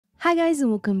Hi guys and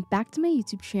welcome back to my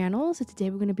YouTube channel. So today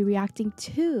we're going to be reacting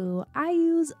to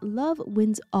IU's Love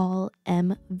Wins All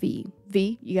MV.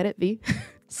 V, you get it? V.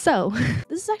 So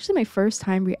this is actually my first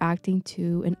time reacting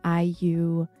to an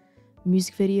IU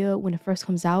music video when it first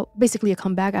comes out. Basically a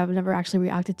comeback. I've never actually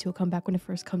reacted to a comeback when it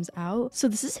first comes out. So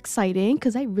this is exciting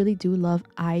because I really do love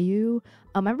IU.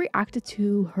 I reacted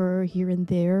to her here and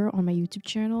there on my YouTube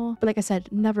channel. But like I said,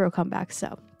 never a comeback.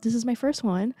 So this is my first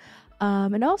one.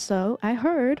 And also I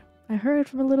heard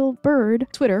from a little bird,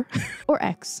 Twitter or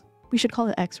X. We should call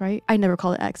it X, right? I never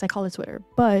call it X. I call it Twitter.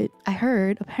 But I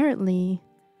heard apparently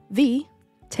V,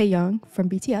 Taeyoung from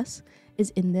BTS, is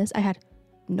in this. I had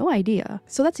no idea.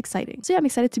 So that's exciting. So yeah, I'm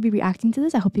excited to be reacting to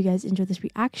this. I hope you guys enjoy this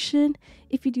reaction.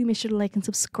 If you do, make sure to like and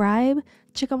subscribe.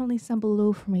 Check out my links down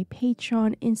below for my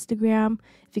Patreon, Instagram.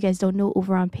 If you guys don't know,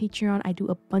 over on Patreon, I do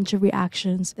a bunch of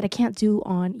reactions that I can't do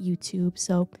on YouTube.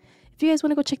 So if you guys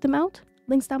want to go check them out,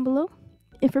 links down below.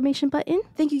 Information button.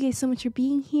 Thank you guys so much for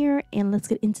being here, and let's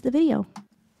get into the video.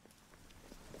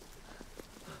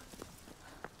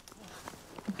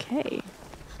 Okay.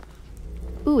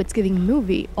 Ooh, it's giving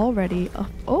movie already.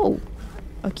 Oh,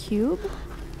 a cube?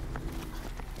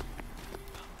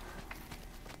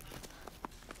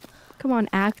 Come on,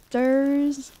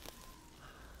 actors.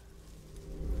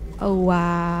 Oh,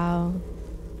 wow.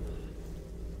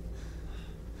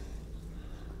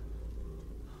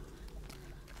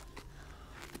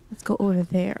 Let's go over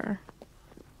there.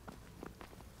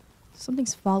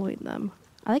 Something's following them.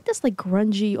 I like this like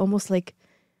grungy, almost like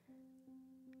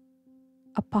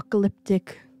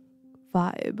apocalyptic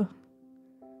vibe.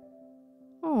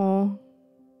 Oh,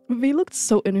 V looked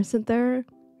so innocent there.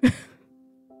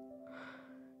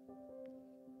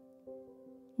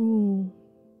 Ooh.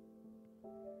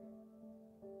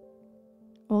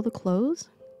 All the clothes?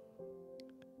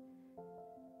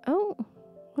 Oh,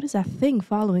 what is that thing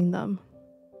following them?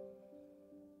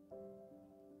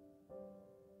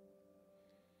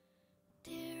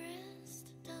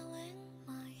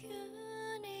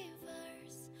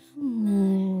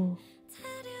 Ooh.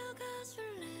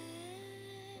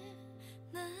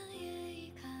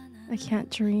 I can't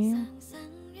dream.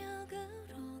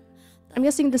 I'm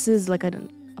guessing this is like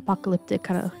an apocalyptic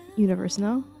kind of universe,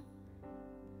 no?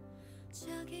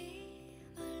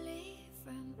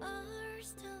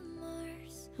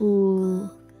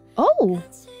 Ooh. Oh!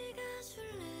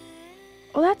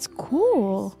 Oh, that's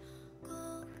cool.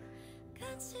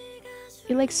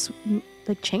 It like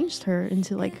changed her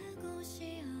into like...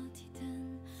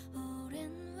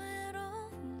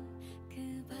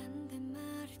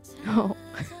 Oh,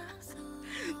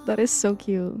 that is so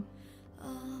cute.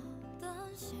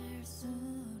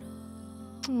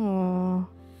 Aww.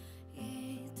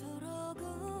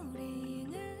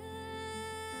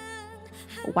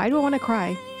 Why do I want to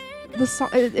cry? The song,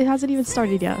 it hasn't even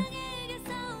started yet.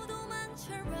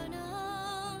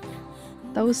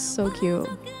 That was so cute.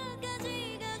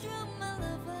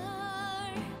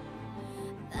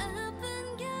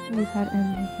 We've had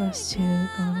envy for us to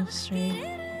go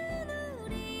straight.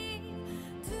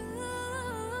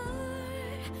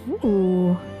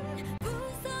 Ooh.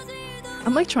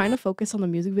 I'm like trying to focus on the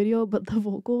music video, but the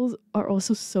vocals are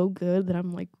also so good that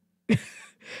I'm like,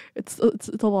 it's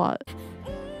a lot.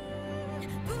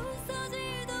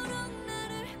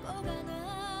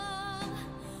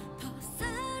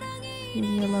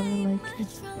 Maybe I love it like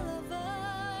it.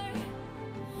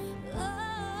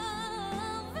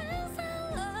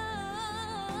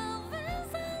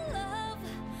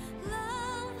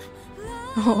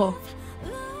 Oh.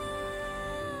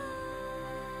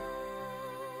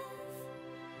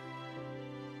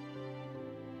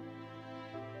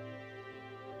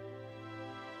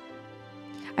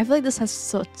 I feel like this has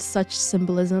such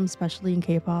symbolism, especially in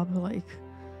K-pop. Like,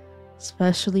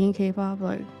 especially in K-pop,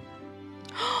 like.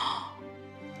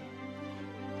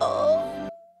 Oh,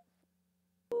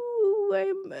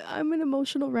 I'm an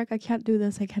emotional wreck. I can't do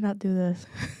this. I cannot do this.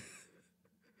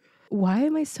 Why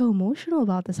am I so emotional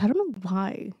about this? I don't know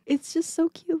why. It's just so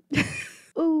cute.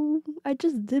 Oh, I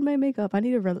just did my makeup. I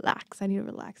need to relax.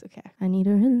 Okay, I need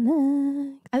to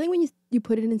relax. I think when you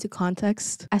put it into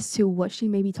context as to what she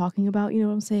may be talking about, you know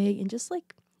what I'm saying? And just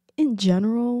like in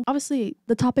general, obviously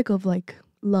the topic of like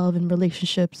love and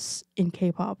relationships in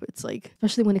K-pop, it's like,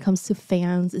 especially when it comes to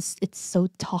fans, it's so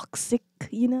toxic,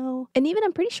 you know? And even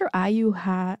I'm pretty sure IU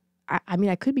had, I mean,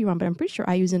 I could be wrong, but I'm pretty sure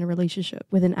IU's in a relationship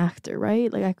with an actor, right?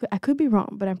 Like I could be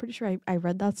wrong, but I'm pretty sure I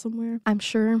read that somewhere. I'm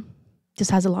sure this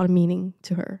has a lot of meaning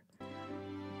to her.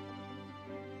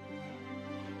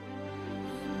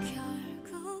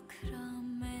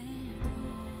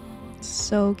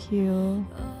 So cute.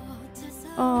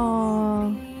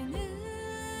 Aww.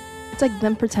 It's like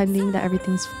them pretending that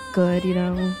everything's good, you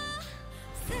know?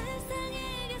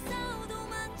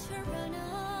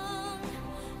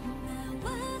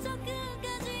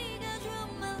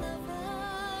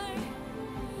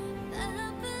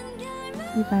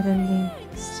 You better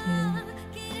links to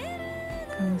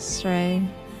go astray.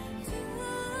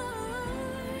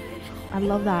 I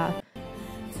love that.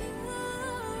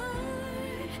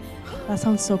 That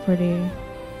sounds so pretty.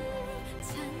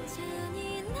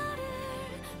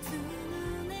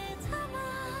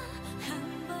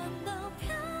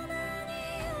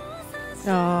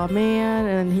 Oh man,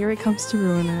 and here it comes to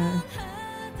ruin it.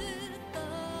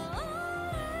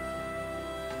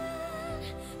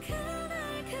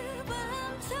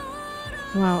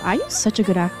 Wow, IU's such a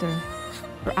good actor.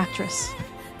 Or actress.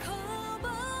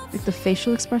 Like the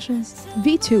facial expressions.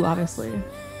 V2, obviously.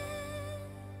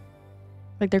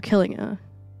 Like they're killing it.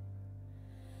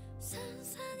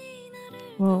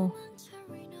 Whoa.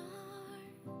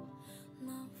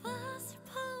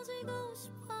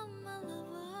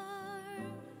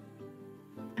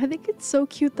 I think it's so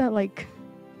cute that like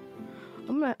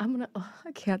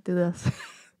I can't do this.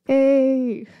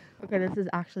 Hey. Okay, this is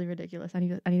actually ridiculous. I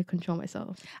need to control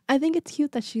myself. I think it's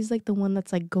cute that she's like the one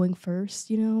that's like going first,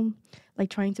 you know?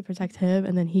 Like trying to protect him,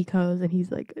 and then he goes and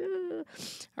he's like, ugh.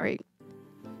 All right.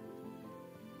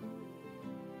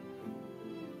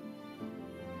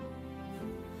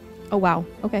 Oh wow.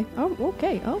 Okay. Oh,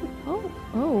 okay.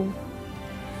 Oh.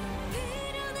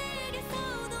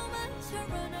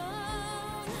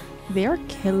 They are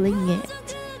killing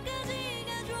it.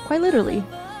 Quite literally.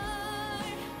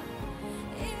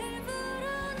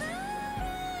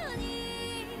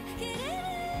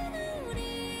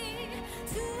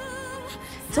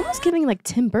 It's almost giving like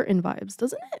Tim Burton vibes,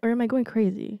 doesn't it? Or am I going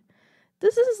crazy?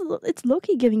 It's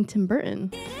low-key giving Tim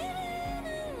Burton.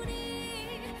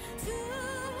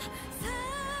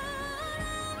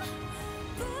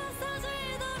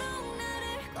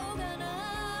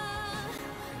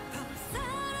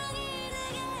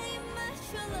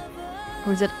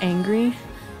 Or is it angry?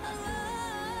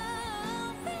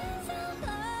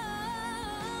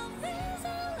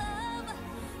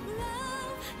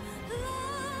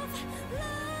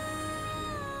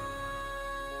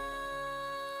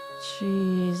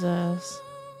 Jesus.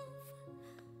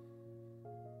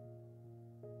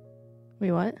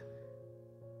 Wait, what?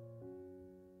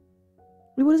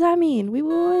 Wait, what does that mean? Wait.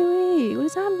 What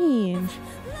does that mean?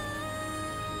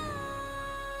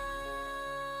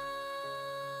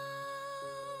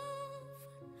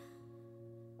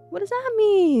 What does that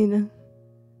mean?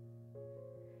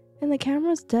 And the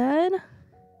camera's dead?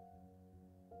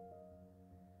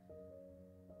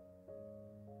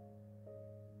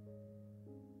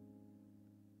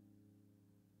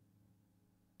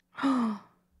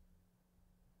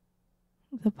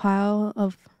 The pile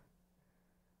of...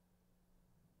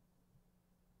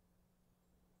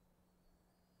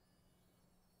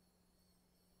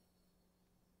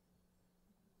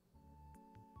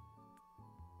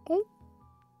 Oh.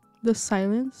 The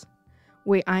silence.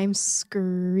 Wait, I'm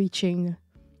screeching.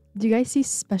 Do you guys see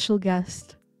special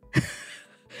guest?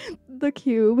 The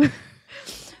cube.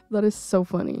 That is so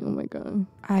funny. Oh my god.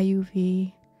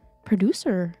 IUV.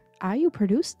 Producer. IU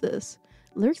produced this.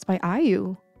 Lyrics by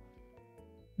IU.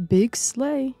 Big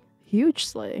slay. Huge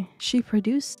slay. She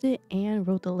produced it and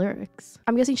wrote the lyrics.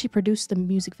 I'm guessing she produced the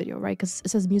music video, right? Because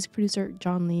it says music producer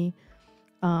John Lee.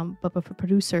 But for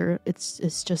producer,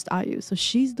 it's just IU. So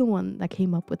she's the one that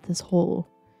came up with this whole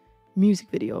music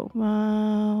video.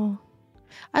 Wow.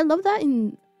 I love that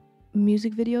in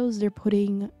music videos they're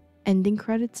putting ending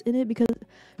credits in it, because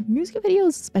music videos,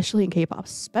 especially in K-pop,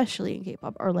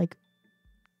 are like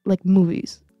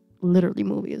movies. Literally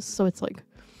movies. So it's like,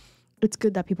 it's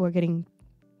good that people are getting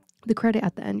the credit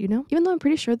at the end, you know? Even though I'm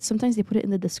pretty sure sometimes they put it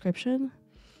in the description,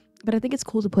 but I think it's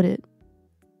cool to put it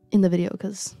in the video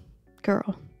because,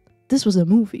 girl, this was a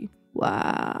movie.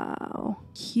 Wow.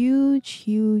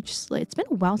 Huge slay. It's been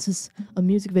a while since a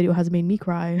music video has made me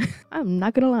cry. I'm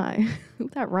not gonna lie.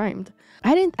 That rhymed.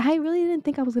 I really didn't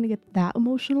think I was gonna get that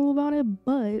emotional about it,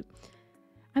 but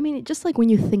I mean, just like when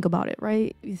you think about it,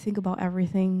 right? You think about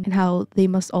everything and how they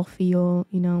must all feel,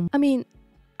 you know? I mean,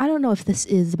 I don't know if this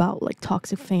is about like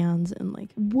toxic fans and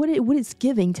like what it's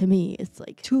giving to me. It's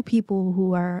like two people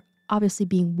who are obviously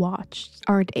being watched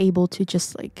aren't able to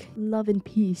just like love in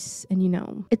peace, and you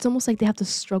know, it's almost like they have to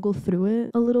struggle through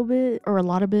it a little bit or a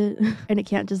lot of it, and it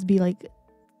can't just be like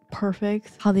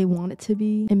perfect how they want it to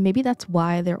be. And maybe that's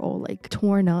why they're all like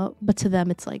torn up, but to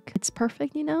them it's like it's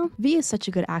perfect, you know? V is such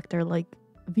a good actor. Like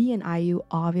V and IU,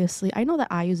 obviously. I know that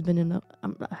IU's been in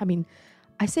I mean,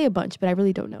 I say a bunch, but I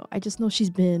really don't know. I just know she's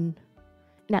been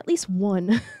in at least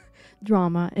one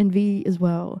drama, and V as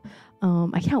well.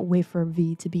 I can't wait for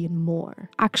V to be in more.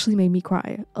 Actually made me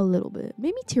cry a little bit.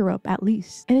 Made me tear up at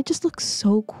least. And it just looks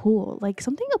so cool. Like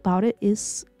something about it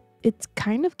is, it's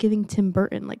kind of giving Tim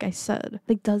Burton, like I said.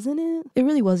 Like, doesn't it? It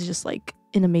really was just like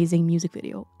an amazing music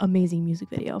video. Amazing music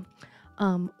video.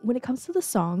 When it comes to the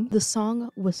song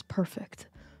was perfect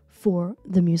for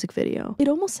the music video. It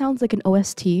almost sounds like an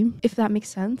OST, if that makes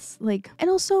sense. Like, and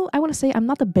also I want to say I'm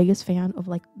not the biggest fan of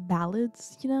like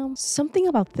ballads, you know? Something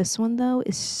about this one though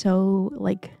is so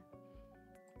like,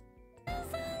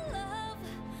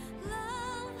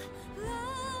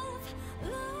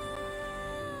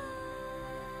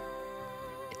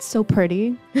 it's so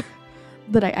pretty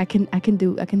that I can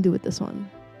do with this one.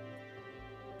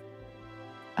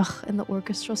 Ugh, and the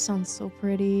orchestra sounds so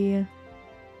pretty.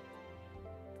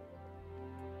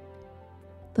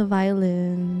 The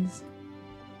violins.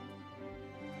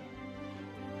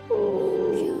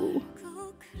 Ooh.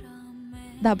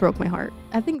 That broke my heart.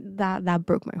 I think that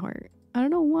broke my heart. I don't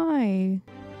know why.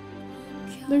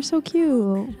 They're so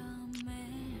cute.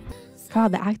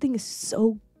 God, the acting is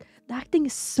so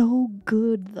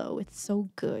good though. It's so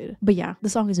good. But yeah, the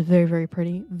song is very, very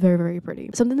pretty. Very, very pretty.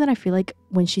 Something that I feel like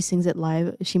when she sings it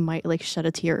live, she might like shed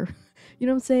a tear. You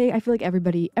know what I'm saying? I feel like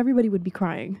everybody would be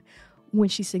crying when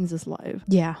she sings this live.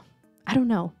 Yeah, I don't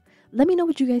know. Let me know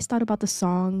what you guys thought about the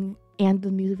song and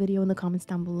the music video in the comments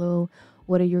down below.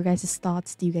 What are your guys'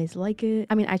 thoughts? Do you guys like it?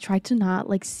 I mean, I tried to not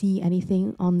like see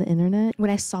anything on the internet. When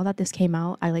I saw that this came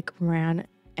out, I like ran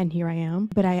and here I am.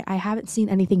 But I haven't seen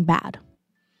anything bad.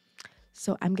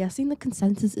 So I'm guessing the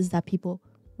consensus is that people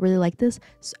really like this.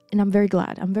 And I'm very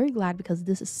glad. I'm very glad because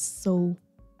this is so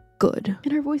good.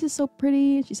 And her voice is so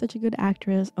pretty. She's such a good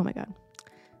actress. Oh my God.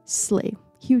 Slay.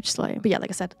 Huge slay. But yeah, like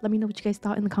I said, let me know what you guys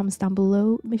thought in the comments down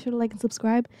below. Make sure to like and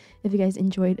subscribe if you guys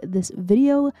enjoyed this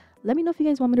video. Let me know if you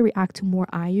guys want me to react to more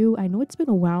IU. I know it's been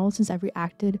a while since I've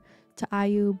reacted to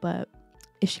IU, but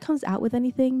if she comes out with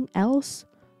anything else,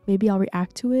 maybe I'll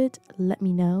react to it. Let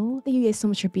me know. Thank you guys so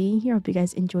much for being here. I hope you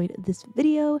guys enjoyed this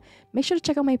video. Make sure to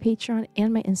check out my Patreon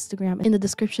and my Instagram in the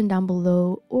description down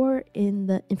below or in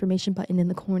the information button in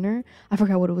the corner. I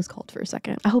forgot what it was called for a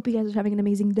second. I hope you guys are having an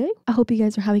amazing day.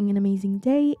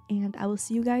 And I will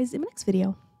see you guys in my next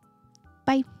video.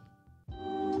 Bye.